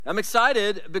I'm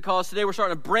excited because today we're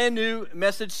starting a brand new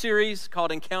message series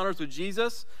called Encounters with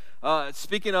Jesus.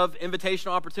 Speaking of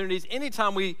invitational opportunities,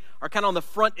 anytime we are kind of on the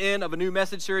front end of a new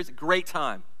message series, great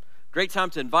time. Great time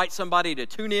to invite somebody to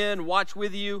tune in, watch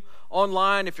with you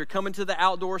online. If you're coming to the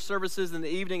outdoor services in the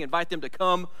evening, invite them to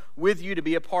come with you, to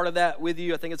be a part of that with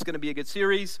you. I think it's going to be a good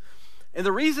series. And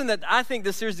the reason that I think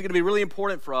this series is going to be really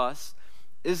important for us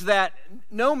is that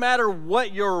no matter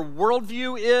what your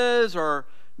worldview is, or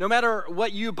no matter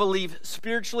what you believe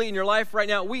spiritually in your life right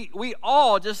now, we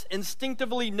all just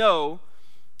instinctively know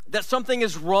that something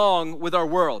is wrong with our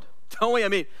world, don't we? I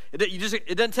mean,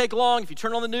 it doesn't take long. If you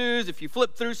turn on the news, if you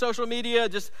flip through social media,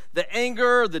 just the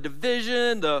anger, the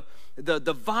division,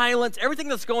 the violence, everything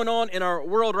that's going on in our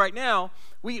world right now,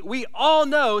 we all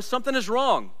know something is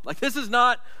wrong. Like, this is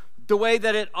not the way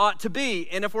that it ought to be.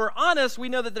 And if we're honest, we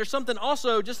know that there's something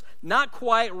also just not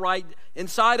quite right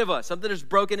inside of us, something that's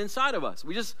broken inside of us.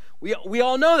 We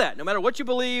all know that. No matter what you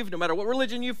believe, no matter what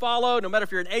religion you follow, no matter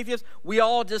if you're an atheist, we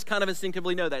all just kind of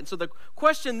instinctively know that. And so the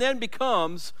question then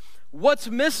becomes, what's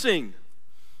missing?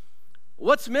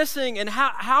 What's missing, and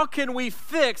how can we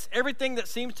fix everything that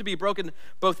seems to be broken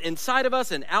both inside of us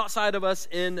and outside of us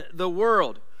in the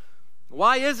world?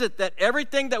 Why is it that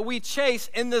everything that we chase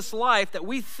in this life that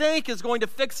we think is going to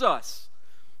fix us,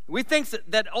 we think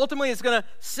that ultimately it's going to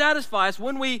satisfy us,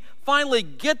 when we finally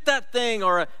get that thing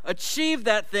or achieve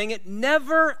that thing, it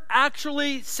never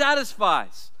actually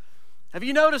satisfies? Have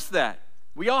you noticed that?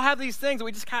 We all have these things that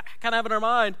we just kind of have in our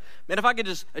mind. Man, if I could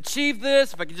just achieve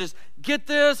this, if I could just get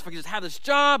this, if I could just have this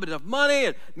job and enough money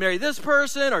and marry this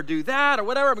person or do that or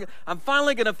whatever, I'm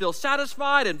finally going to feel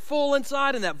satisfied and full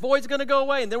inside, and that void's going to go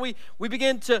away. And then we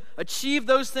begin to achieve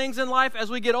those things in life as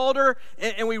we get older,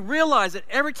 and we realize that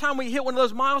every time we hit one of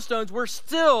those milestones, we're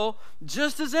still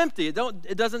just as empty.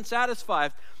 It doesn't satisfy.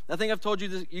 I think I've told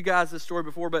you guys this story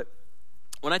before, but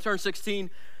when I turned 16,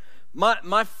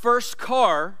 my first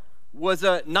car was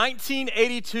a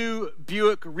 1982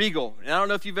 Buick Regal. And I don't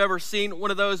know if you've ever seen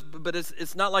one of those, but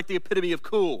it's not like the epitome of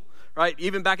cool, right?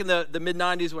 Even back in the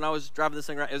mid-90s when I was driving this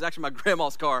thing around, it was actually my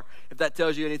grandma's car, if that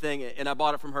tells you anything, and I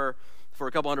bought it from her for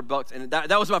a couple $100, and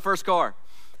that was my first car.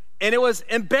 And it was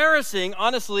embarrassing,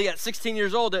 honestly, at 16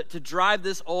 years old to drive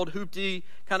this old hoopty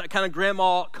kind of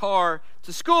grandma car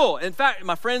to school. In fact,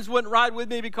 my friends wouldn't ride with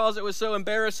me because it was so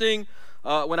embarrassing.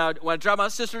 When I drive my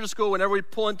sister to school, whenever we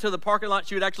pull into the parking lot,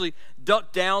 she would actually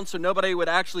duck down so nobody would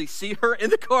actually see her in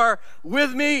the car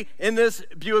with me in this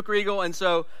Buick Regal. And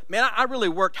so, man, I really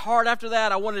worked hard after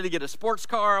that. I wanted to get a sports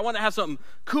car. I wanted to have something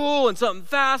cool and something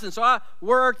fast. And so I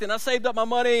worked and I saved up my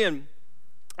money. And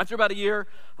after about a year,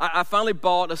 I finally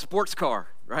bought a sports car,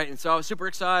 right? And so I was super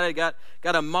excited. Got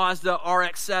a Mazda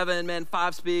RX-7, man,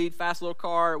 5-speed, fast little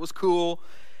car. It was cool.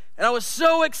 And I was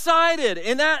so excited,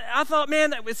 and that I thought,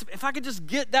 man, if I could just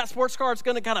get that sports car, it's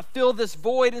going to kind of fill this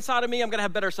void inside of me. I'm going to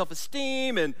have better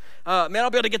self-esteem, and man, I'll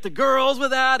be able to get the girls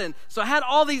with that. And so I had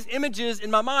all these images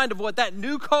in my mind of what that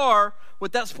new car,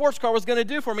 what that sports car was going to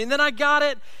do for me. And then I got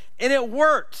it, and it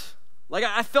worked. Like,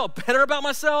 I felt better about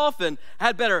myself, and I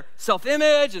had better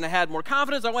self-image, and I had more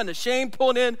confidence. I wasn't ashamed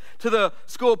pulling in to the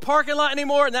school parking lot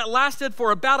anymore, and that lasted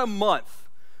for about a month.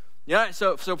 Yeah,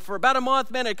 so for about a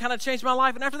month, man, it kind of changed my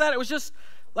life. And after that, it was just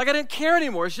like I didn't care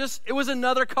anymore. It was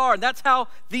another car. And that's how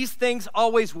these things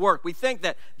always work. We think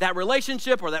that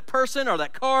relationship or that person or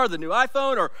that car, the new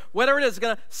iPhone or whatever it is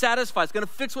going to satisfy. It's going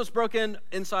to fix what's broken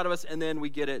inside of us, and then we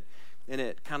get it, and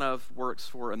it kind of works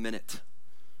for a minute.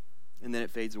 And then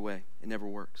it fades away. It never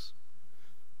works.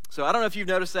 So I don't know if you've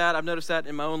noticed that. I've noticed that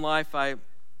in my own life. I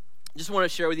just want to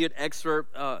share with you an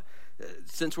excerpt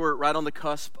since we're right on the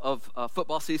cusp of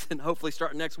football season, hopefully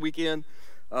starting next weekend.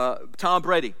 Tom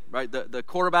Brady, right, the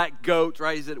quarterback GOAT,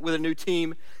 right, he's with a new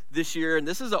team this year. And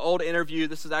this is an old interview.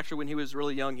 This is actually when he was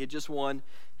really young. He had just won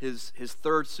his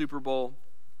third Super Bowl.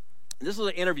 And this was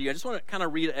an interview. I just want to kind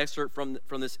of read an excerpt from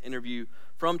this interview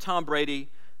from Tom Brady,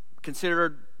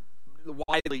 considered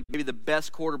widely maybe the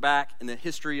best quarterback in the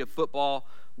history of football,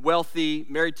 wealthy,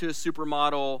 married to a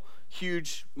supermodel,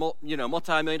 huge,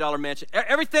 multi-million-dollar mansion.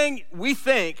 Everything we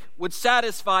think would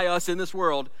satisfy us in this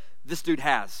world, this dude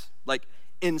has, like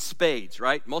in spades,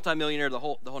 right? Multi-millionaire, the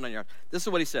whole 9 yards. This is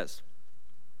what he says.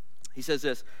 He says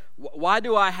this: why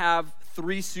do I have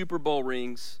 3 Super Bowl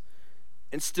rings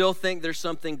and still think there's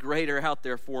something greater out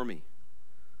there for me?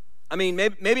 I mean,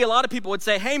 maybe a lot of people would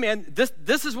say, hey, man,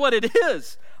 this is what it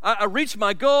is. I reached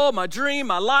my goal, my dream,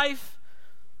 my life.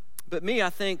 But me, I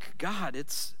think, God,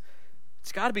 it's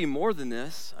got to be more than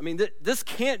this. I mean, this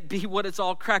can't be what it's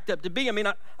all cracked up to be. I mean,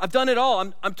 I've done it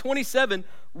all. I'm 27.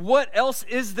 What else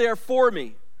is there for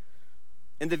me?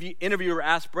 And the interviewer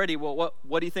asked Brady, well,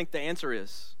 what do you think the answer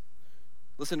is?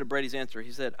 Listen to Brady's answer.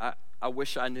 He said, I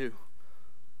wish I knew.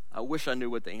 I wish I knew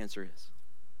what the answer is.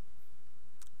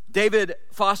 David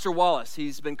Foster Wallace,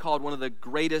 he's been called one of the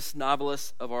greatest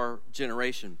novelists of our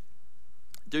generation.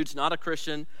 Dude's not a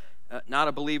Christian, not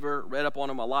a believer. Read up on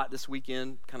him a lot this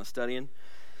weekend, kind of studying.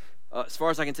 As far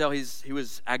as I can tell, he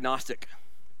was agnostic.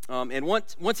 And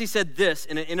once he said this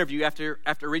in an interview after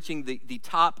reaching the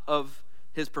top of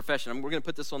his profession. We're going to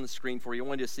put this on the screen for you. I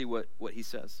want you to see what he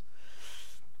says.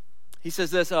 He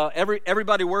says this,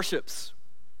 everybody worships.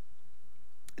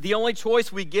 The only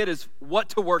choice we get is what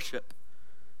to worship.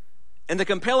 And the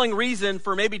compelling reason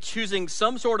for maybe choosing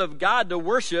some sort of God to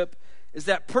worship is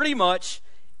that pretty much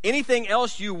anything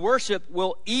else you worship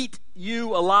will eat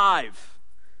you alive.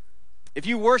 If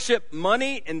you worship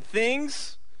money and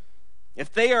things,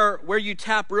 if they are where you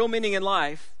tap real meaning in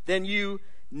life, then you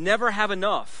never have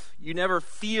enough. You never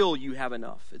feel you have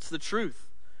enough. It's the truth.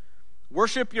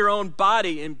 Worship your own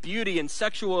body and beauty and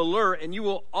sexual allure, and you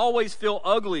will always feel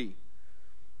ugly.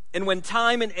 And when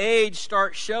time and age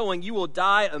start showing, you will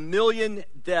die a million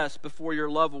deaths before your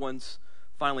loved ones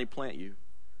finally plant you.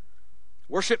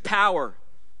 Worship power,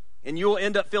 and you will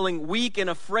end up feeling weak and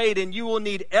afraid, and you will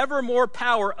need ever more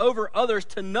power over others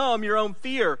to numb your own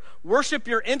fear. Worship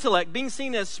your intellect. Being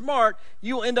seen as smart,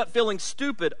 you will end up feeling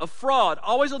stupid, a fraud,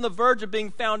 always on the verge of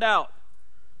being found out.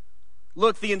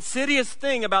 Look, the insidious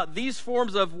thing about these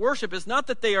forms of worship is not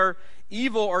that they are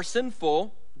evil or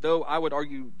sinful, though I would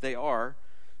argue they are.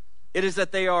 It is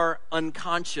that they are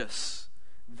unconscious.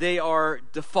 They are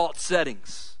default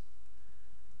settings.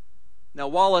 Now,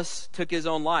 Wallace took his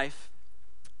own life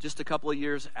just a couple of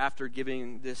years after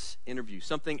giving this interview.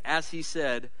 Something, as he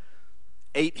said,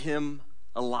 ate him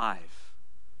alive.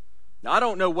 Now, I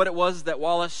don't know what it was that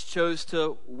Wallace chose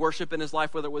to worship in his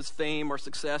life, whether it was fame or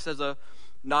success as a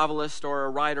novelist or a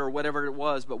writer or whatever it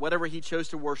was, but whatever he chose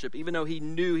to worship, even though he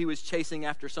knew he was chasing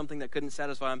after something that couldn't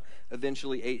satisfy him,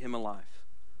 eventually ate him alive.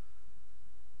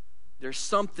 There's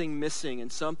something missing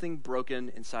and something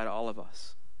broken inside all of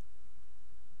us.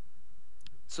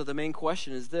 So the main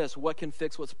question is this: what can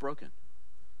fix what's broken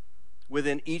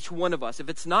within each one of us? If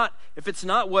it's not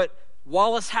what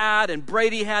Wallace had and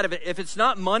Brady had, if it's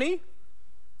not money,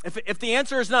 if the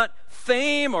answer is not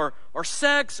fame or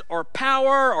sex or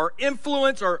power or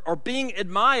influence or being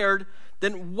admired,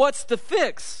 then what's the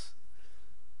fix?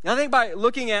 Now, I think by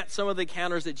looking at some of the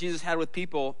encounters that Jesus had with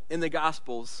people in the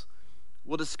Gospels,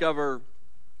 we'll discover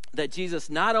that Jesus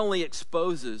not only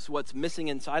exposes what's missing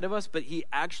inside of us, but he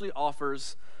actually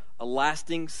offers a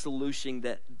lasting solution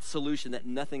that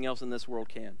nothing else in this world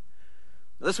can.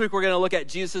 This week we're going to look at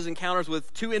Jesus' encounters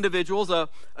with two individuals, a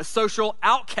social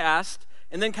outcast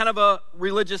and then kind of a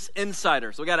religious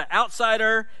insider. So we got an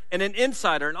outsider and an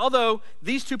insider. And although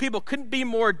these two people couldn't be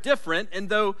more different, and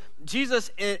though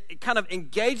Jesus kind of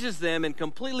engages them in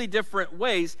completely different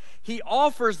ways, he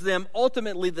offers them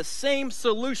ultimately the same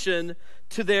solution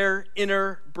to their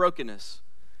inner brokenness.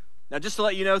 Now, just to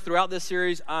let you know, throughout this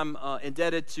series, I'm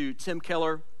indebted to Tim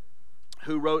Keller,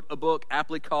 who wrote a book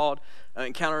aptly called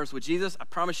Encounters with Jesus. I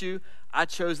promise you, I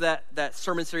chose that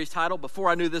sermon series title before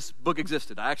I knew this book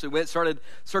existed. I actually started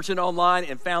searching online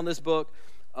and found this book,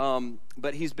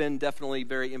 but he's been definitely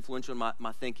very influential in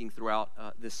my thinking throughout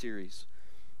this series.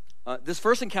 This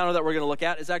first encounter that we're going to look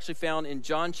at is actually found in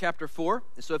John chapter 4.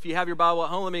 And so if you have your Bible at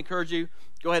home, let me encourage you,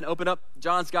 go ahead and open up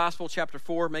John's Gospel chapter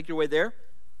 4, make your way there.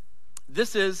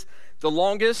 This is the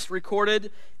longest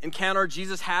recorded encounter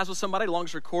Jesus has with somebody,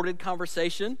 longest recorded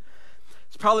conversation.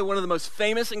 It's probably one of the most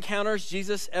famous encounters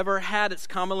Jesus ever had. It's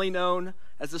commonly known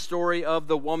as the story of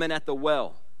the woman at the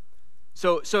well.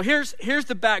 So here's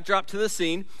the backdrop to the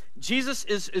scene. Jesus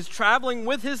is traveling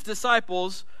with his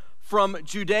disciples from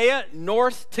Judea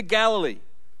north to Galilee.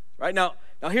 Right now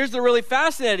here's the really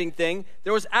fascinating thing.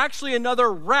 There was actually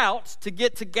another route to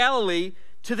get to Galilee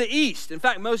to the east. In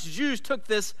fact, most Jews took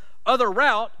this other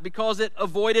route because it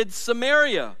avoided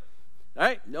Samaria.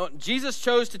 Right? No, Jesus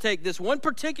chose to take this one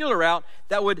particular route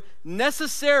that would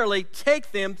necessarily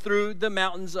take them through the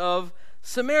mountains of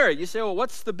Samaria. You say, well,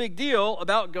 what's the big deal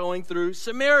about going through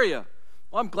Samaria?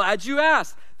 Well, I'm glad you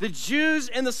asked. The Jews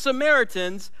and the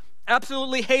Samaritans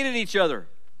absolutely hated each other.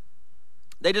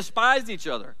 They despised each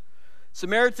other.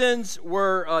 Samaritans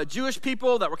were Jewish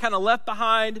people that were kind of left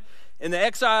behind in the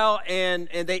exile, and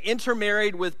they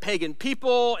intermarried with pagan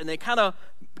people, and they kind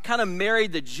of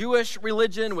married the Jewish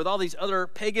religion with all these other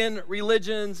pagan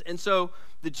religions. And so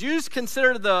the Jews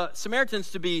considered the Samaritans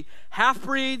to be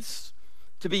half-breeds,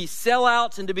 to be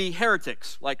sellouts, and to be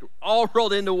heretics, like all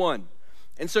rolled into one.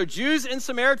 And so Jews and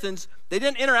Samaritans, they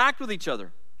didn't interact with each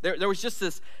other. There was just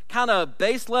this kind of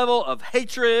base level of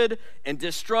hatred and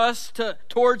distrust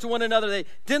towards one another. They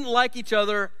didn't like each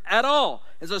other at all.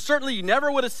 And so certainly you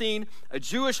never would have seen a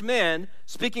Jewish man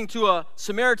speaking to a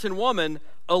Samaritan woman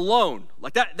alone.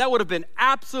 Like that would have been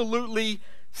absolutely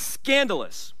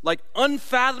scandalous, like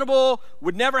unfathomable,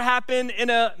 would never happen in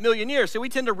a million years. So we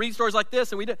tend to read stories like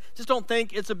this and we just don't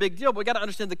think it's a big deal, but we got to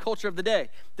understand the culture of the day.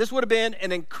 This would have been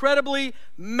an incredibly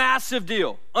massive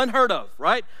deal, unheard of,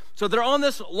 right? So they're on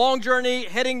this long journey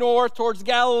heading north towards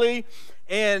Galilee,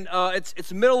 and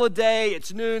it's middle of the day,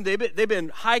 it's noon. They've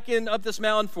been hiking up this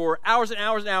mountain for hours and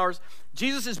hours and hours.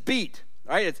 Jesus is beat,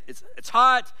 right? It's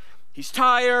hot, he's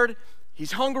tired,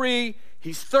 he's hungry,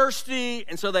 he's thirsty,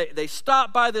 and so they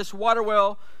stop by this water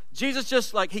well. Jesus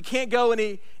just he can't go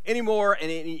anymore, and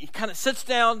he kind of sits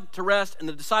down to rest, and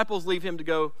the disciples leave him to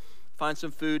go find some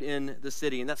food in the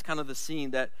city. And that's kind of the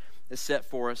scene that is set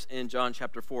for us in John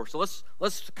chapter 4. So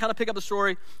let's kind of pick up the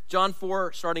story. John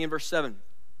 4, starting in verse 7.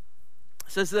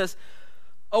 It says this: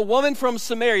 a woman from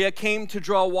Samaria came to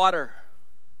draw water.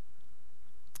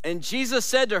 And Jesus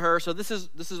said to her, so this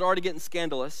is already getting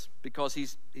scandalous because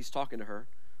he's talking to her.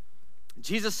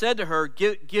 Jesus said to her,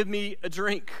 give me a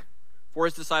drink, for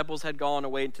his disciples had gone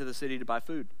away into the city to buy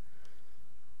food.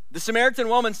 The Samaritan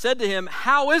woman said to him,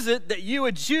 how is it that you,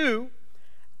 a Jew,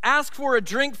 ask for a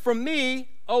drink from me,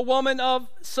 a woman of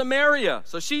Samaria?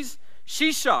 So she's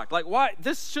shocked. Like, why?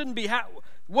 This shouldn't be,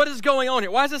 what is going on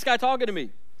here? Why is this guy talking to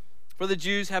me? For the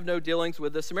Jews have no dealings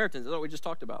with the Samaritans. That's what we just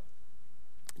talked about.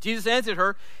 Jesus answered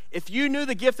her, if you knew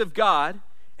the gift of God,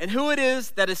 and who it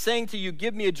is that is saying to you,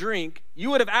 give me a drink, you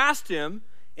would have asked him,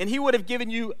 and he would have given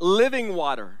you living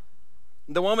water.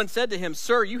 And the woman said to him,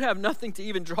 sir, you have nothing to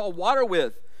even draw water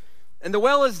with, and the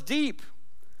well is deep.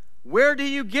 Where do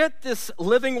you get this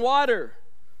living water?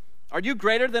 Are you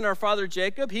greater than our father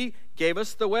Jacob? He gave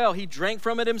us the well. He drank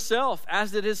from it himself,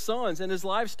 as did his sons and his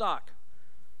livestock.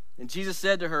 And Jesus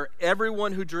said to her,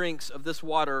 everyone who drinks of this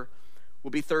water will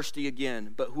be thirsty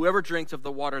again, but whoever drinks of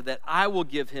the water that I will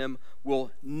give him will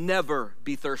never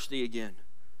be thirsty again.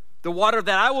 The water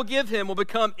that I will give him will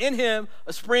become in him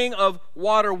a spring of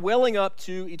water welling up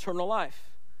to eternal life.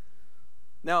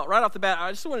 Now, right off the bat,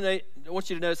 I just want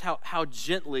you to notice how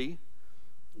gently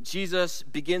Jesus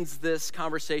begins this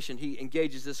conversation. He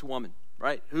engages this woman,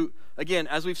 right? Who, again,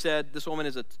 as we've said, this woman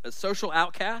is a social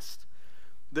outcast.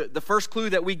 The first clue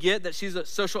that we get that she's a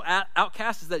social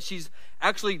outcast is that she's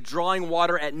actually drawing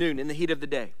water at noon in the heat of the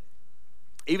day.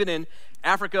 Even in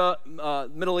Africa,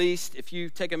 Middle East, if you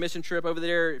take a mission trip over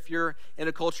there, if you're in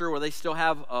a culture where they still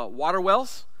have water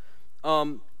wells,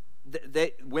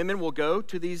 women will go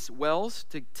to these wells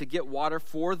to get water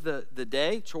for the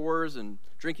day, chores and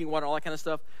drinking water, all that kind of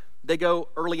stuff. They go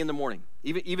early in the morning.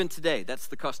 Even today, that's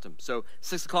the custom. So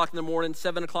 6 o'clock in the morning,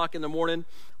 7 o'clock in the morning.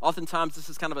 Oftentimes, this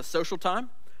is kind of a social time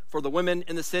for the women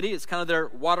in the city. It's kind of their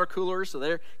water coolers, so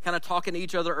they're kind of talking to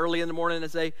each other early in the morning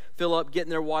as they fill up, getting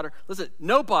their water. Listen,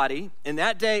 nobody in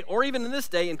that day, or even in this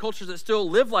day, in cultures that still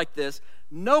live like this,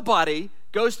 nobody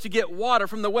goes to get water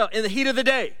from the well in the heat of the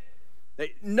day.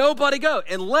 Nobody goes,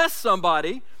 unless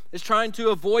somebody is trying to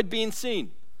avoid being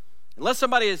seen. Unless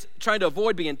somebody is trying to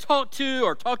avoid being talked to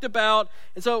or talked about.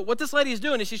 And so what this lady is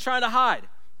doing is she's trying to hide.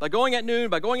 By going at noon,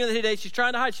 by going in the heat of the day, she's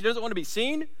trying to hide. She doesn't want to be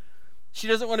seen. She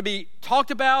doesn't want to be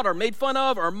talked about or made fun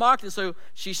of or mocked. And so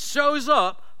she shows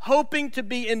up hoping to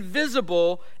be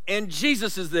invisible, and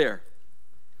Jesus is there.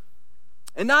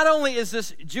 And not only is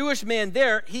this Jewish man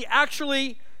there, he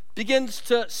actually begins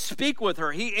to speak with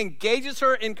her. He engages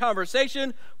her in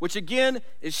conversation, which again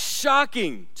is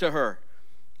shocking to her.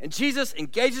 And Jesus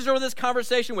engages her with this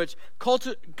conversation, which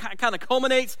kind of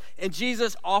culminates in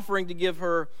Jesus offering to give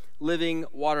her living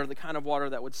water, the kind of water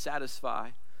that would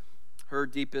satisfy her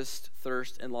deepest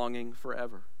thirst and longing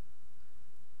forever.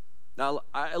 Now,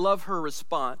 I love her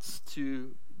response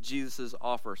to Jesus'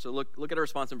 offer. So look at her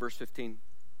response in verse 15.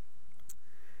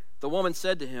 The woman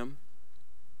said to him,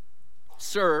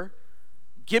 sir,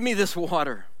 give me this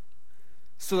water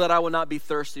so that I will not be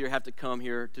thirsty or have to come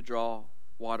here to draw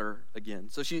water again.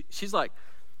 So she's like,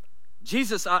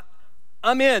 Jesus,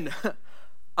 I'm in.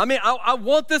 I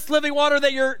want this living water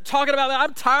that you're talking about.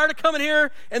 I'm tired of coming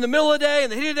here in the middle of the day, in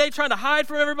the heat of the day, trying to hide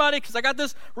from everybody because I got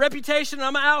this reputation and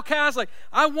I'm an outcast. Like,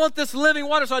 I want this living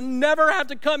water so I never have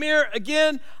to come here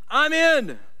again. I'm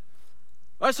in.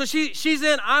 All right, so she's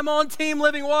in. I'm on team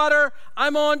living water.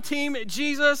 I'm on team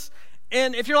Jesus.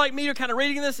 And if you're like me, you're kind of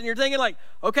reading this and you're thinking like,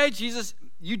 okay, Jesus,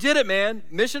 you did it, man.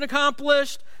 Mission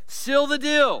accomplished. Seal the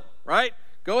deal, right?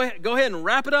 Go ahead and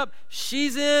wrap it up.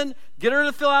 She's in. Get her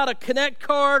to fill out a Connect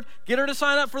card. Get her to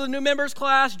sign up for the new members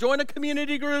class. Join a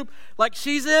community group. Like,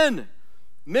 she's in.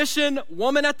 mission,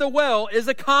 woman at the well, is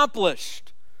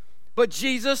accomplished. But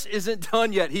Jesus isn't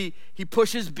done yet. He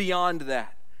pushes beyond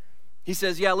that. He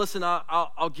says, yeah, listen,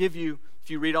 I'll give you, if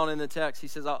you read on in the text, he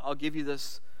says, I'll give you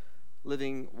this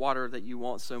living water that you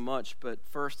want so much. But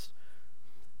first,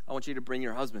 I want you to bring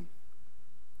your husband.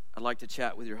 I'd like to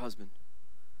chat with your husband.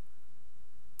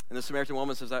 And the Samaritan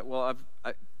woman says, well,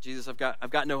 Jesus, I've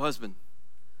got no husband.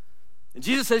 And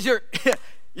Jesus says,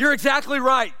 you're exactly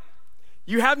right.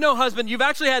 You have no husband. You've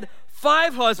actually had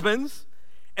 5 husbands.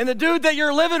 And the dude that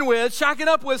you're living with, shacking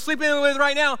up with, sleeping with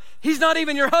right now, he's not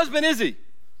even your husband, is he?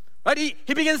 Right?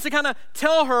 He begins to kind of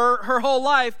tell her whole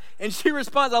life, and she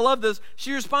responds, I love this,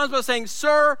 she responds by saying,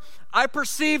 sir, I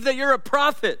perceive that you're a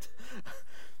prophet.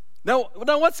 Now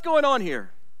what's going on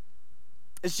here?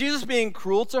 Is Jesus being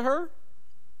cruel to her?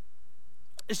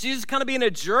 Is Jesus kind of being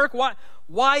a jerk?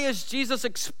 Why is Jesus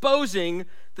exposing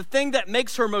the thing that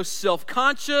makes her most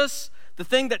self-conscious, the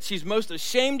thing that she's most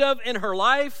ashamed of in her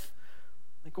life?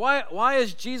 Like, why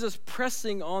is Jesus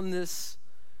pressing on this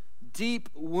deep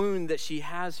wound that she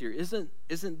has here? Isn't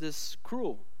this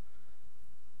cruel?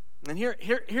 And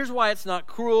here's why it's not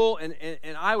cruel,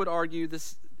 and I would argue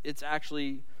it's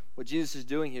actually what Jesus is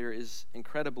doing here is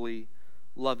incredibly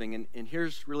loving. And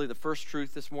here's really the first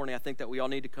truth this morning I think that we all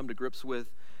need to come to grips with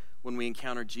when we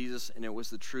encounter Jesus, and it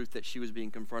was the truth that she was being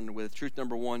confronted with. Truth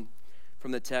number 1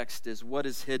 from the text is, what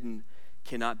is hidden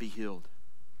cannot be healed.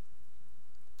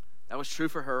 That was true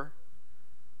for her,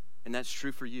 and that's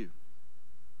true for you.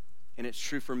 And it's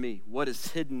true for me. What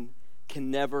is hidden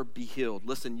can never be healed.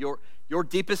 Listen, your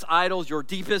deepest idols, your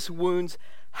deepest wounds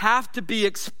have to be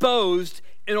exposed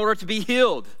in order to be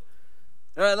healed.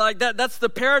 Like that's the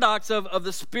paradox of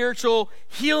the spiritual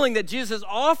healing that Jesus is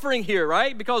offering here,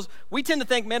 right? Because we tend to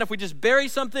think, man, if we just bury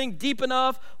something deep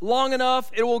enough, long enough,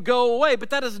 it will go away. But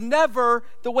that is never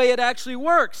the way it actually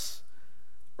works,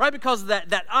 right? Because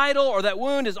that idol or that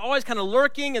wound is always kind of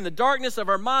lurking in the darkness of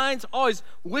our minds, always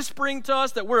whispering to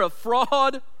us that we're a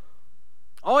fraud,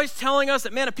 always telling us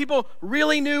that, man, if people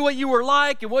really knew what you were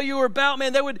like and what you were about,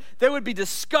 man, they would be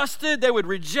disgusted, they would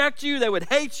reject you, they would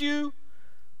hate you.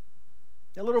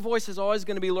 That little voice is always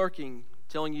going to be lurking,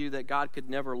 telling you that God could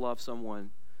never love someone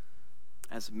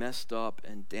as messed up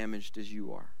and damaged as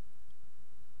you are.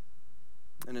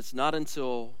 And it's not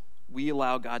until we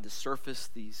allow God to surface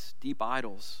these deep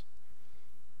idols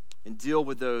and deal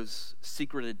with those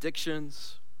secret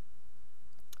addictions,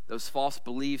 those false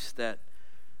beliefs that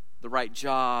the right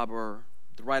job or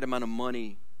the right amount of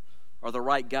money or the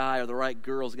right guy or the right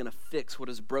girl is going to fix what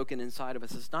is broken inside of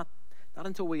us. It's not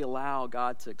until we allow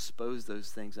God to expose those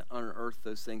things and unearth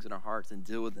those things in our hearts and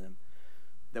deal with them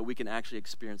that we can actually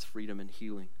experience freedom and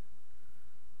healing.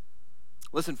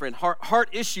 Listen, friend, heart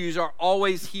issues are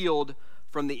always healed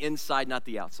from the inside, not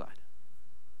the outside.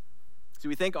 So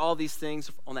we think all these things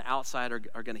on the outside are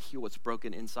going to heal what's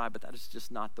broken inside, but that is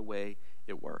just not the way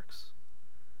it works.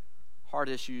 Heart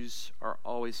issues are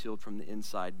always healed from the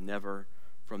inside, never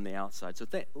from the outside. So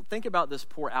think about this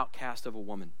poor outcast of a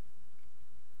woman.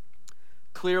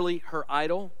 Clearly, her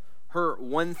idol, her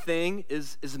one thing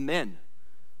is men.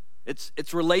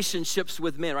 It's relationships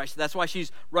with men, right? So that's why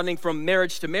she's running from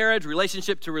marriage to marriage,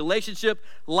 relationship to relationship,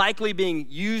 likely being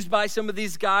used by some of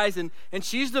these guys. And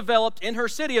she's developed in her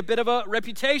city a bit of a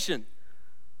reputation,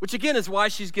 which again is why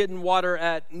she's getting water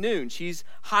at noon. She's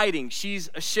hiding. She's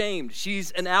ashamed.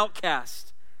 She's an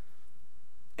outcast.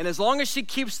 And as long as she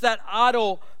keeps that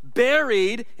idol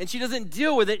buried and she doesn't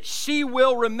deal with it, she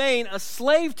will remain a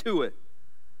slave to it.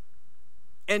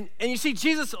 And you see,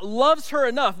 Jesus loves her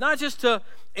enough, not just to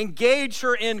engage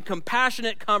her in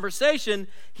compassionate conversation,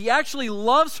 he actually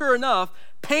loves her enough,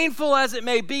 painful as it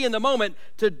may be in the moment,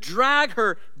 to drag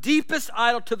her deepest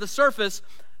idol to the surface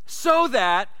so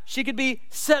that she could be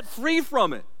set free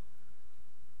from it,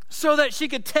 so that she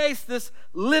could taste this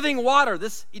living water,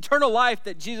 this eternal life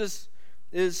that Jesus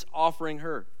is offering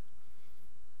her.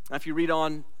 Now, if you read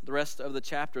on the rest of the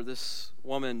chapter, this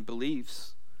woman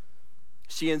believes.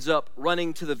 She ends up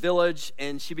running to the village,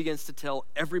 and she begins to tell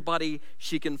everybody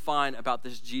she can find about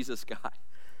this Jesus guy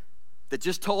that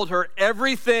just told her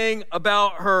everything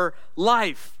about her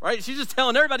life, right? She's just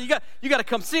telling everybody, you got to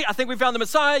come see. I think we found the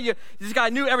Messiah. This guy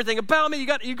knew everything about me. You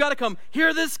got to come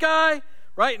hear this guy,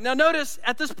 right? Now notice,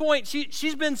 at this point,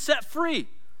 she's been set free.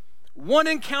 One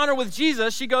encounter with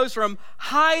Jesus, she goes from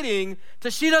hiding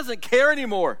to she doesn't care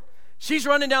anymore. She's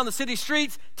running down the city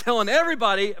streets telling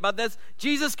everybody about this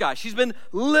Jesus guy. She's been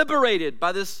liberated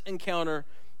by this encounter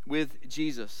with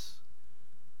Jesus.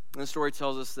 And the story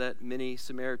tells us that many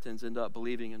Samaritans end up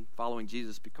believing and following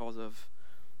Jesus because of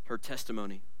her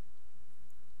testimony.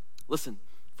 Listen,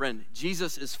 friend,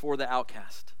 Jesus is for the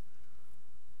outcast.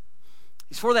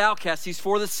 He's for the outcast. He's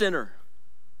for the sinner.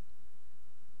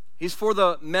 He's for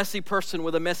the messy person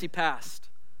with a messy past.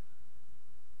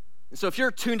 And so if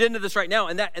you're tuned into this right now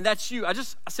and that's you, I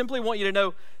simply want you to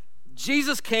know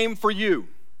Jesus came for you.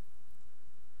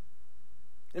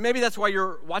 And maybe that's why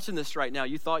you're watching this right now.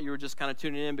 You thought you were just kind of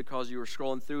tuning in because you were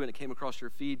scrolling through and it came across your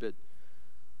feed, but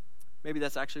maybe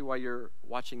that's actually why you're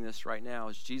watching this right now,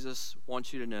 is Jesus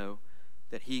wants you to know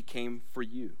that he came for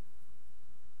you.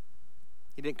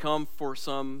 He didn't come for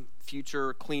some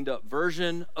future cleaned up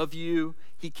version of you.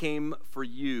 He came for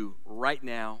you right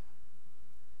now,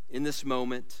 in this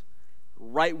moment,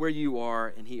 right where you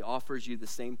are, and he offers you the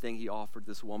same thing he offered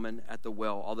this woman at the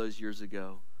well all those years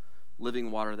ago,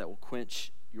 living water that will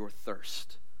quench your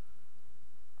thirst.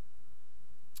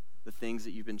 The things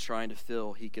that you've been trying to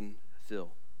fill, he can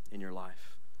fill in your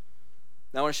life.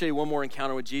 Now I want to show you one more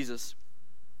encounter with Jesus,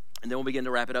 and then we'll begin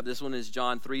to wrap it up. This one is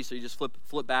John 3, so you just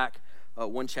flip back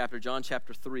one chapter, John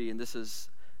chapter 3, and this is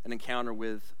an encounter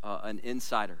with an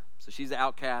insider. So she's the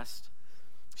outcast.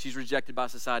 She's rejected by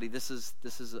society. This is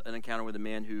an encounter with a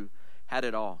man who had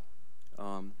it all.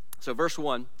 So verse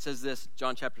 1 says this,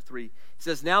 John chapter 3. It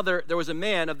says, now there was a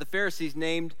man of the Pharisees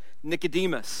named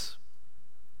Nicodemus,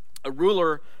 a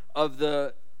ruler of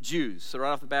the Jews. So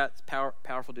right off the bat,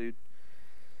 powerful dude.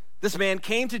 This man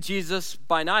came to Jesus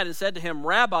by night and said to him,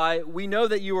 Rabbi, we know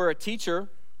that you are a teacher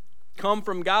come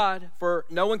from God, for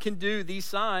no one can do these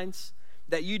signs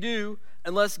that you do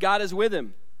unless God is with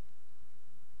him.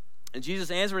 And Jesus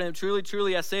answered him, truly,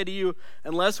 truly, I say to you,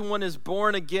 unless one is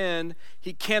born again,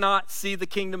 he cannot see the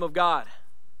kingdom of God.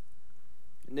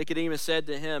 And Nicodemus said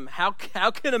to him, how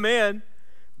can a man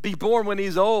be born when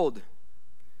he's old?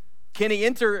 Can he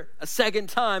enter a second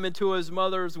time into his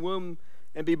mother's womb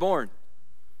and be born?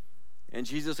 And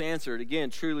Jesus answered, again,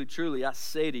 truly, truly, I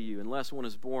say to you, unless one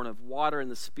is born of water and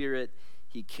the Spirit,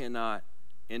 he cannot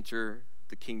enter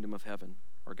the kingdom of heaven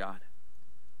or God.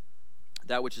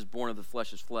 That which is born of the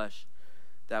flesh is flesh.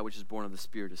 That which is born of the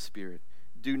Spirit is spirit.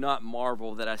 Do not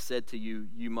marvel that I said to you,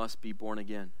 you must be born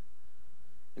again.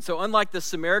 And so unlike the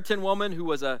Samaritan woman who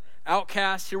was an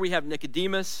outcast, here we have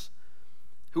Nicodemus,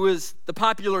 who is the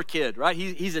popular kid, right?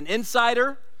 He's an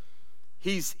insider.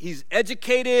 He's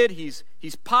educated. He's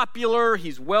popular.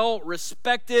 He's well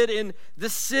respected in the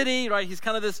city, right? He's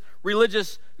kind of this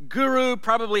religious guru,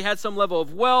 probably had some level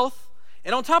of wealth.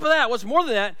 And on top of that, what's more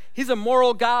than that, he's a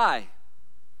moral guy.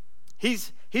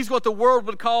 He's what the world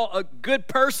would call a good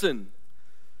person,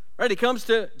 right? He comes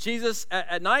to Jesus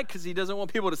at night because he doesn't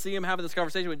want people to see him having this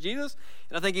conversation with Jesus.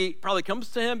 And I think he probably comes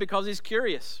to him because he's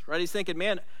curious, right? He's thinking,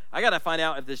 man, I got to find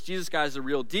out if this Jesus guy is the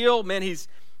real deal. Man, he's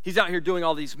out here doing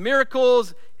all these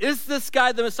miracles. Is this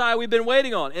guy the Messiah we've been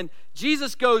waiting on? And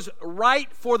Jesus goes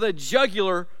right for the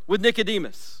jugular with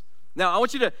Nicodemus. Now, I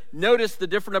want you to notice the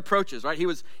different approaches, right? He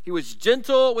was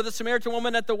gentle with the Samaritan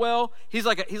woman at the well. He's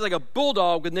like a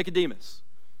bulldog with Nicodemus,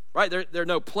 right? There are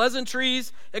no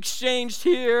pleasantries exchanged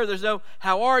here. There's no,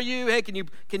 how are you? Hey, can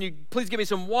you please give me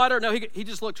some water? No, he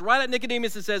just looks right at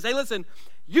Nicodemus and says, hey, listen,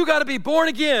 you got to be born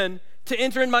again to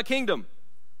enter in my kingdom.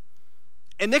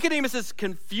 And Nicodemus is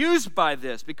confused by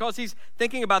this because he's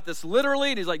thinking about this literally,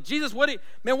 and he's like, Jesus, what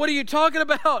are you talking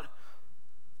about?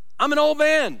 I'm an old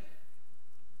man.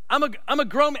 I'm a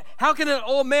grown man. How can an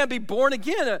old man be born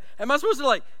again? Am I supposed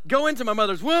to go into my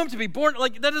mother's womb to be born?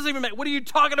 That doesn't even make, what are you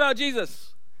talking about,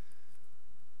 Jesus?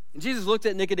 And Jesus looked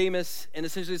at Nicodemus and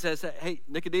essentially says, hey,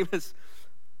 Nicodemus,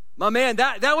 my man,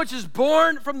 that which is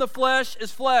born from the flesh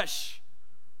is flesh.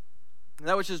 And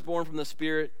that which is born from the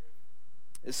Spirit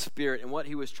is spirit. And what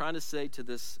he was trying to say to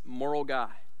this moral guy,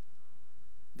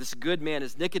 this good man,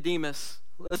 is Nicodemus,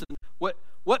 listen,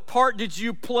 what part did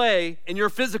you play in your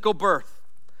physical birth?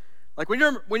 Like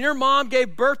when your mom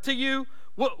gave birth to you,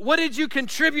 what did you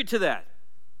contribute to that?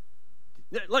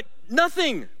 Like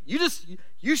nothing.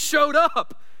 You showed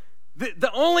up.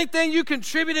 The only thing you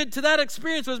contributed to that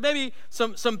experience was maybe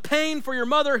some pain for your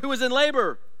mother who was in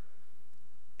labor.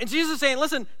 And Jesus is saying,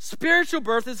 listen, spiritual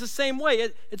birth is the same way.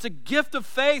 It's a gift of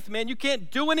faith, man. You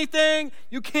can't do anything.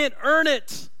 You can't earn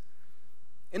it.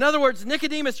 In other words,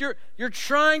 Nicodemus, you're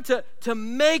trying to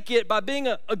make it by being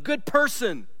a good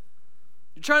person.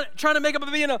 You're trying to make it by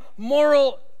being a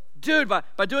moral dude,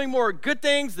 by doing more good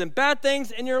things than bad things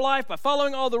in your life, by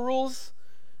following all the rules.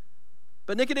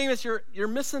 But Nicodemus, you're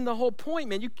missing the whole point,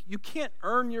 man. You can't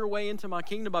earn your way into my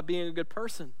kingdom by being a good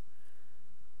person.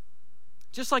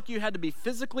 Just like you had to be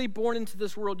physically born into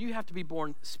this world, you have to be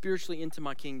born spiritually into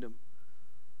my kingdom.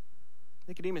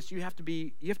 Nicodemus, you have to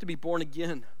be born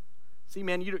again. See,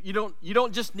 man, you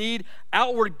don't just need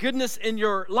outward goodness in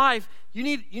your life. You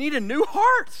need a new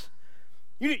heart.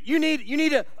 You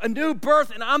need a new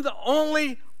birth, and I'm the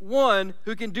only one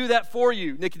who can do that for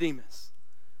you, Nicodemus.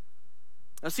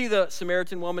 Now see, the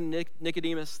Samaritan woman,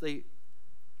 Nicodemus, they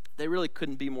really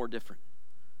couldn't be more different.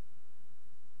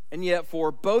 And yet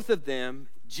for both of them,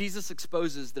 Jesus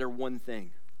exposes their one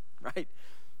thing, right?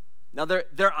 Now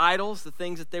their idols, the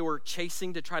things that they were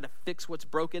chasing to try to fix what's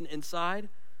broken inside,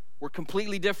 were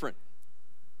completely different.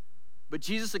 But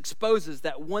Jesus exposes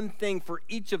that one thing for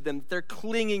each of them that they're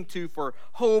clinging to for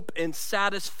hope and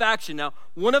satisfaction. Now,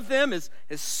 one of them is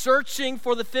searching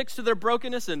for the fix to their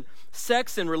brokenness in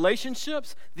sex and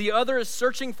relationships. The other is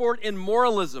searching for it in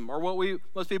moralism, or what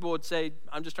most people would say,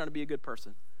 I'm just trying to be a good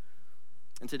person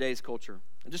in today's culture.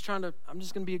 I'm just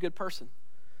going to be a good person.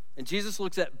 And Jesus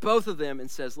looks at both of them and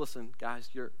says, listen, guys,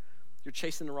 you're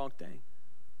chasing the wrong thing.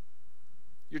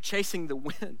 You're chasing the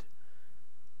wind.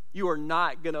 You are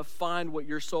not going to find what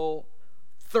your soul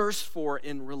thirsts for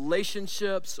in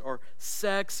relationships or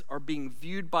sex or being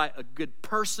viewed by a good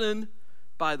person,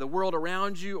 by the world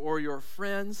around you or your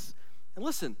friends. And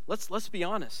listen, let's be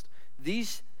honest.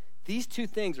 These two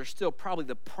things are still probably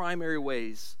the primary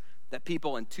ways that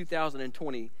people in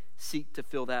 2020 seek to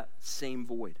fill that same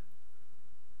void.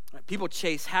 Right? People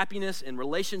chase happiness in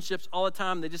relationships all the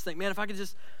time. They just think, man, if I could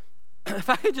just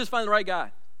find the right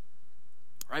guy,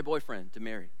 right boyfriend to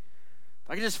marry. If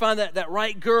I can just find that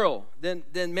right girl, then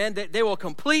man, they will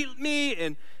complete me,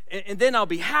 and then I'll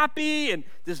be happy, and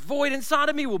this void inside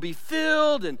of me will be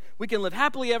filled, and we can live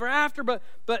happily ever after. But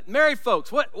married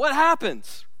folks, what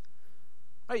happens?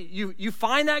 Right, you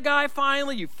find that guy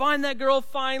finally, you find that girl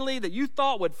finally that you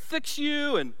thought would fix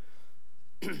you, and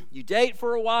you date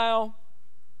for a while.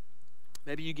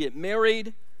 Maybe you get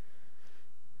married.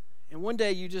 And one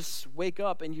day you just wake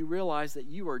up and you realize that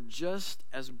you are just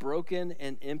as broken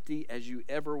and empty as you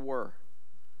ever were.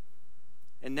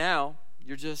 And now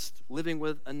you're just living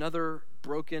with another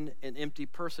broken and empty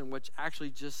person, which actually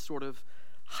just sort of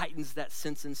heightens that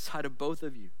sense inside of both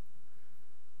of you.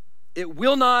 It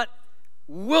will not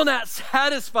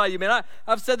satisfy you, man.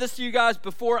 I've said this to you guys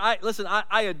before. I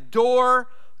adore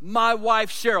my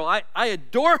wife, Cheryl. I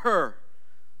adore her.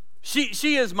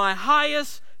 She is my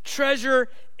highest treasure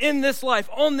in this life,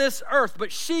 on this earth,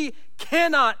 but she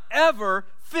cannot ever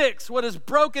fix what is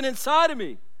broken inside of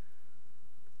me.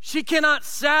 She cannot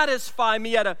satisfy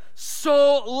me at a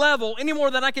soul level any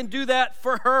more than I can do that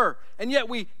for her. And yet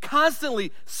we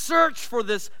constantly search for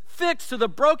this fix to the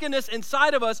brokenness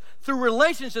inside of us through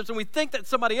relationships, and we think that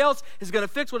somebody else is going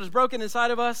to fix what is broken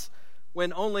inside of us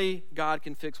when only God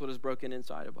can fix what is broken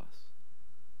inside of us.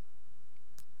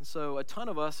 And so a ton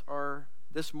of us are,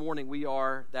 this morning, we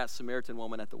are that Samaritan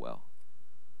woman at the well.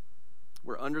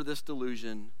 We're under this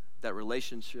delusion that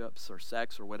relationships or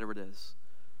sex or whatever it is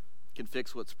can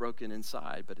fix what's broken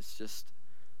inside, but it's just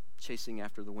chasing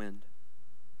after the wind.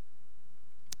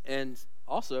 And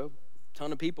also, a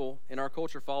ton of people in our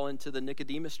culture fall into the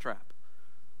Nicodemus trap.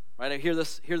 Right? I hear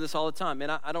this all the time. Man,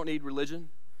 I don't need religion.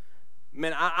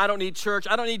 Man, I don't need church.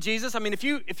 I don't need Jesus. I mean, if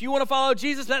you want to follow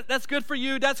Jesus, that's good for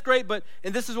you. That's great.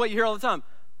 And this is what you hear all the time.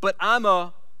 But I'm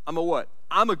a what?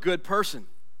 I'm a good person.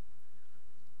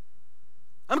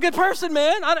 I'm a good person,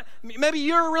 man. Maybe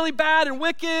you're really bad and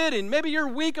wicked, and maybe you're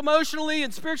weak emotionally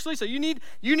and spiritually, so you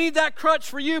need that crutch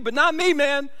for you, but not me,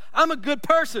 man. I'm a good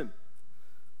person.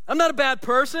 I'm not a bad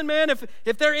person, man.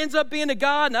 If there ends up being a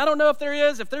God, and I don't know if there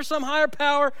is, if there's some higher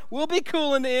power, we'll be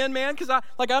cool in the end, man, because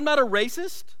I'm not a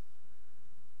racist.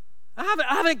 I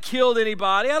haven't killed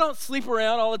anybody. I don't sleep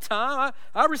around all the time.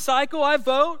 I recycle. I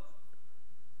vote.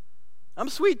 I'm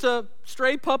sweet to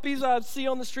stray puppies I see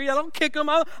on the street. I don't kick them.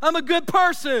 I'm a good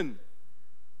person.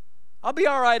 I'll be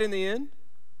all right in the end.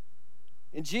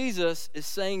 And Jesus is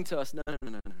saying to us, no.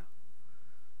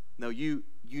 No, you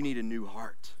need a new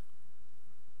heart.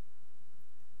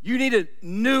 You need a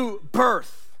new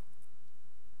birth.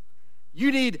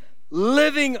 You need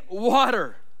living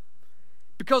water.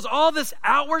 Because all this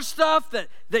outward stuff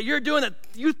that you're doing that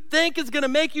you think is going to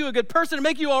make you a good person and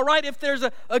make you all right, if there's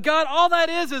a God, all that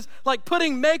is like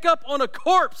putting makeup on a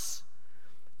corpse.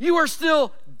 You are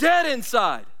still dead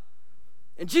inside.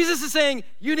 And Jesus is saying,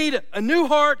 you need a new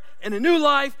heart and a new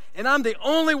life, and I'm the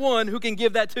only one who can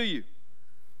give that to you.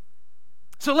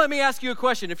 So let me ask you a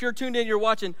question. If you're tuned in, you're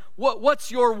watching, what's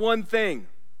your one thing?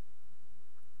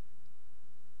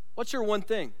 What's your one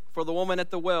thing? For the woman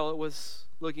at the well, it was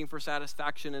looking for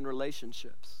satisfaction in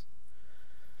relationships.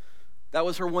 That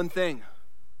was her one thing.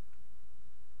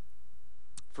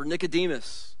 For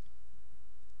Nicodemus,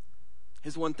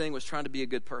 his one thing was trying to be a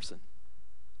good person.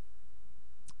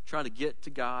 Trying to get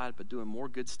to God, but doing more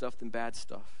good stuff than bad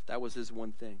stuff. That was his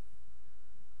one thing.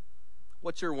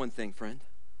 What's your one thing, friend?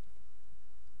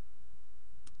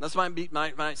 This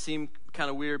might seem kind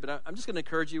of weird, but I'm just going to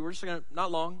encourage you. We're just going to,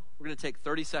 not long, we're going to take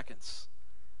 30 seconds.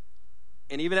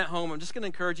 And even at home, I'm just going to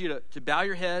encourage you to bow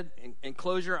your head and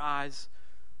close your eyes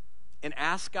and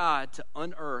ask God to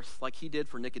unearth, like he did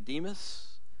for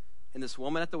Nicodemus and this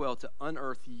woman at the well, to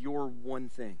unearth your one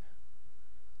thing.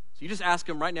 So you just ask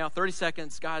him right now, 30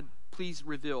 seconds, God, please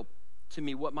reveal to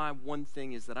me what my one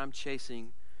thing is that I'm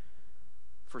chasing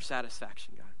for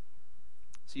satisfaction, God.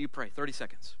 So you pray, 30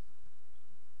 seconds.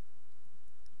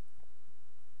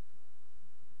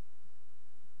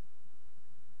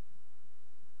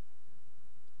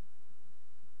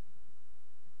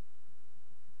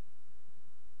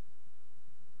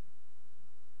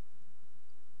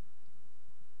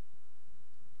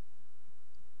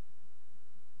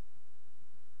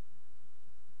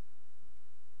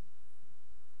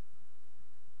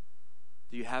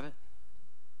 Do you have it?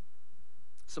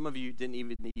 Some of you didn't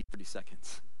even need 30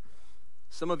 seconds.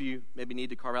 Some of you maybe need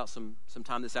to carve out some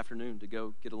time this afternoon to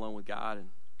go get alone with God and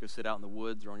go sit out in the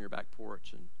woods or on your back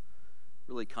porch and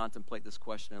really contemplate this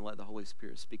question and let the Holy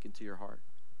Spirit speak into your heart.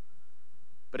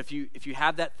 But if you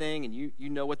have that thing and you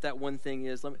know what that one thing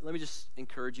is, let me just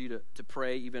encourage you to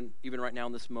pray even right now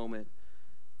in this moment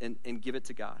and give it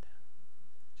to God.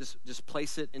 Just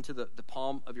place it into the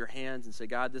palm of your hands and say,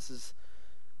 God, this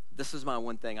is my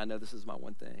one thing. I know this is my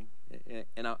one thing.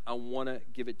 And I want to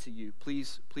give it to you.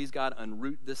 Please, God,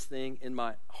 unroot this thing in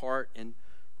my heart and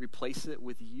replace it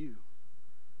with you.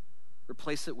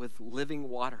 Replace it with living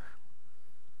water,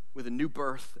 with a new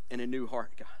birth and a new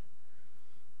heart, God.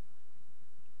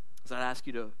 So I'd ask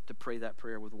you to pray that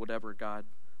prayer with whatever God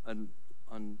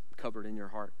uncovered in your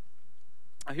heart.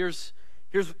 Now here's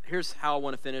how I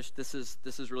want to finish. This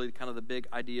is really kind of the big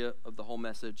idea of the whole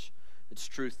message. It's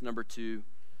truth number 2.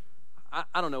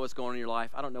 I don't know what's going on in your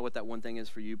life. I don't know what that one thing is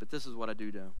for you, but this is what I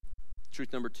do know.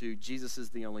 Truth number 2, Jesus is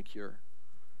the only cure.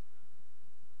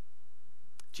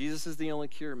 Jesus is the only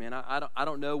cure, man. I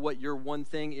don't know what your one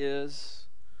thing is.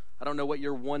 I don't know what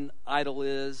your one idol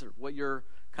is or what your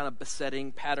kind of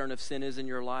besetting pattern of sin is in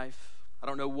your life. I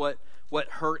don't know what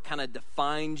hurt kind of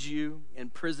defines you,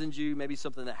 imprisons you, maybe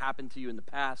something that happened to you in the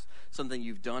past, something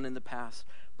you've done in the past.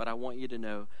 But I want you to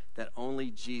know that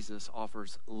only Jesus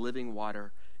offers living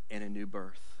water and a new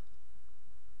birth.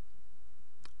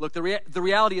 Look, the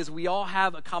reality is we all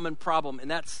have a common problem,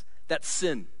 and that's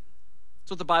sin.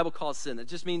 That's what the Bible calls sin. It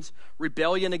just means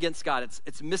rebellion against God.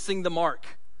 It's missing the mark.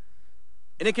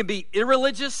 And it can be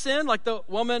irreligious sin, like the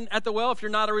woman at the well. If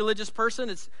you're not a religious person,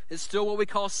 it's still what we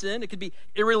call sin. It could be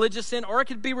irreligious sin, or it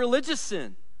could be religious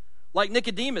sin. Like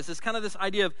Nicodemus, it's kind of this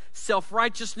idea of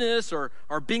self-righteousness or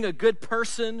being a good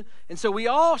person. And so we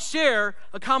all share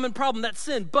a common problem, that's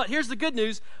sin. But here's the good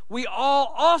news. We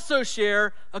all also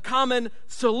share a common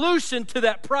solution to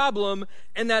that problem,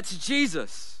 and that's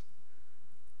Jesus.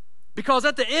 Because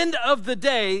at the end of the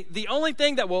day, the only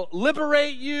thing that will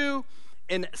liberate you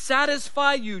and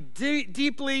satisfy you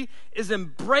deeply is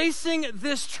embracing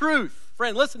this truth.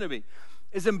 Friend, listen to me.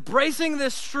 Is embracing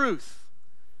this truth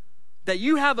that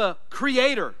you have a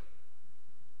creator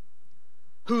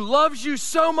who loves you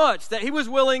so much that he was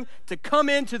willing to come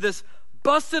into this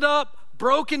busted up,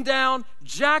 broken down,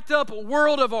 jacked up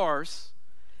world of ours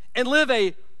and live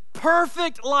a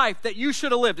perfect life that you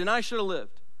should have lived and I should have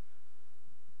lived.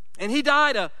 And he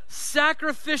died a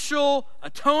sacrificial,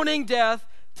 atoning death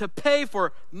to pay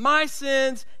for my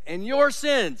sins and your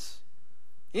sins.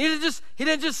 He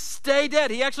didn't just stay dead.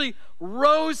 He actually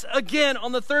rose again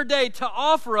on the third day to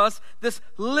offer us this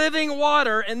living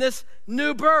water and this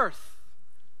new birth.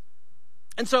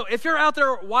 And so if you're out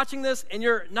there watching this and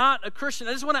you're not a Christian,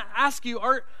 I just want to ask you,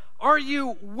 are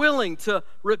you willing to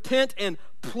repent and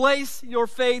place your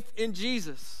faith in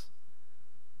Jesus?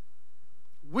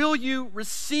 Will you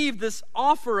receive this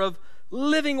offer of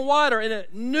living water and a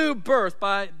new birth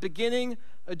by beginning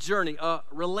a journey, a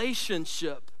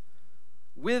relationship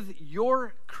with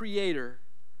your Creator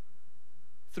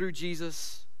through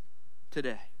Jesus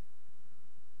today?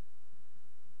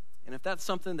 And if that's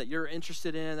something that you're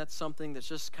interested in, that's something that's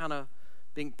just kind of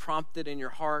being prompted in your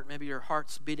heart, maybe your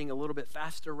heart's beating a little bit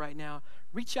faster right now,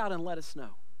 reach out and let us know.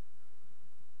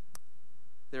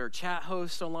 There are chat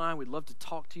hosts online. We'd love to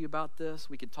talk to you about this.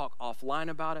 We could talk offline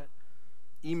about it.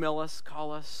 Email us,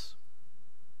 call us.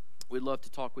 We'd love to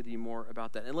talk with you more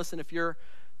about that. And listen, if you're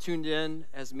tuned in,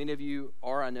 as many of you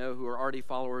are, I know, who are already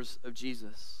followers of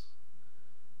Jesus,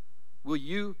 will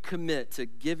you commit to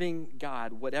giving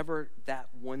God whatever that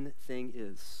one thing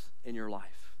is in your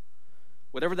life?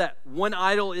 Whatever that one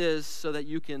idol is, so that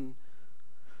you can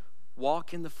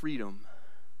walk in the freedom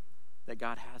that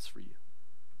God has for you.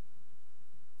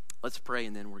 Let's pray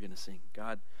and then we're going to sing.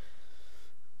 God,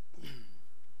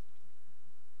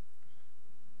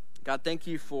 God, thank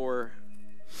you for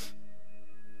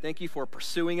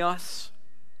pursuing us,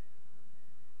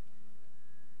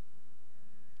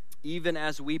 even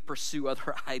as we pursue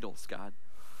other idols, God.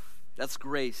 That's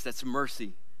grace, that's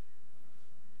mercy.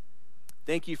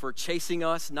 Thank you for chasing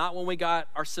us, not when we got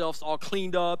ourselves all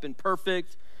cleaned up and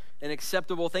perfect and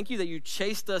acceptable. Thank you that you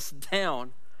chased us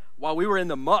down while we were in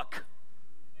the muck.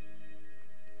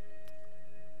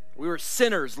 We were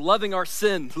sinners, loving our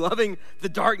sin, loving the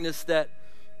darkness that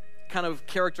kind of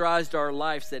characterized our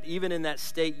lives, that even in that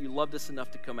state, you loved us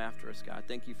enough to come after us, God.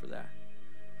 Thank you for that.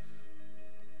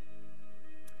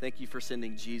 Thank you for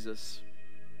sending Jesus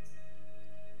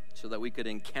so that we could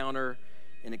encounter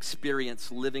and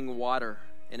experience living water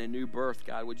and a new birth,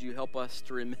 God. Would you help us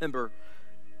to remember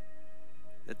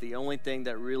that the only thing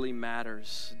that really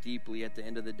matters deeply at the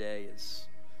end of the day is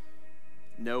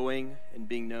knowing and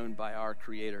being known by our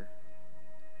Creator.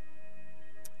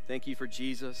 Thank you for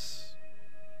Jesus.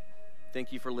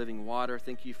 Thank you for living water.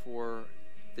 Thank you for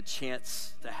the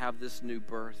chance to have this new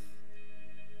birth.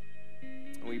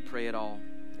 And we pray it all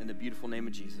in the beautiful name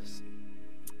of Jesus.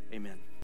 Amen.